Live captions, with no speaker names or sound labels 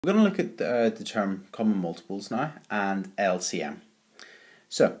We're going to look at the term common multiples now and LCM.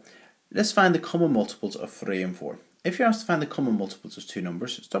 So let's find the common multiples of 3 and 4. If you're asked to find the common multiples of two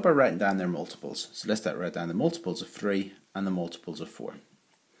numbers, start by writing down their multiples. So let's write down the multiples of 3 and the multiples of 4.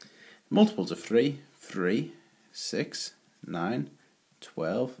 The multiples of 3, 3, 6, 9,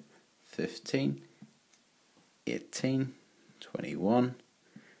 12, 15, 18, 21,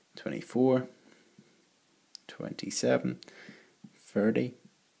 24, 27, 30,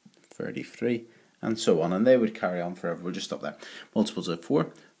 33, and so on, and they would carry on forever. We'll just stop there. Multiples of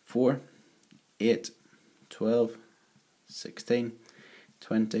 4, 4, 8, 12, 16,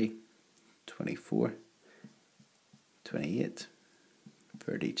 20, 24, 28,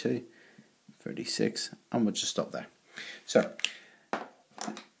 32, 36, and we'll just stop there. So,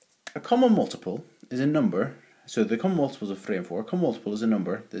 a common multiple is a number. So the common multiples of 3 and 4, a common multiple is a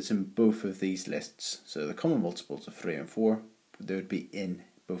number that's in both of these lists. So the common multiples of 3 and 4, they would be in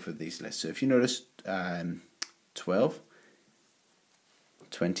both of these lists. So if you notice 12,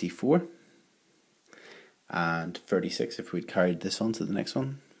 24, and 36, if we'd carried this on to the next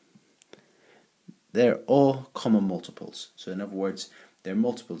one, they're all common multiples. So in other words, they're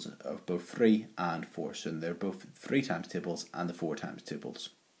multiples of both 3 and 4. So they're both 3 times tables and the 4 times tables.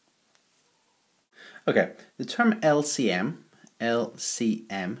 Okay, the term LCM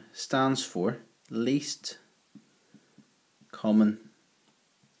stands for least common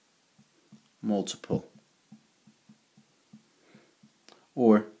multiple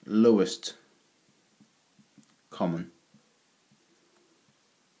or lowest common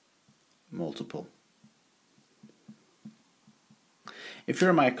multiple. If you're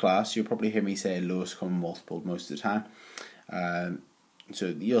in my class, you'll probably hear me say lowest common multiple most of the time. So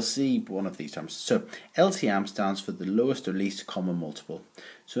you'll see one of these terms. So LCM stands for the lowest or least common multiple.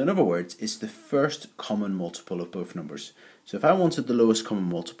 So in other words, it's the first common multiple of both numbers. So if I wanted the lowest common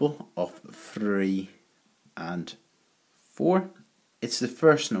multiple of 3 and 4, it's the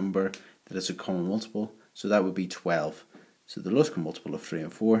first number that is a common multiple. So that would be 12. So the lowest common multiple of 3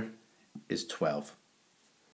 and 4 is 12.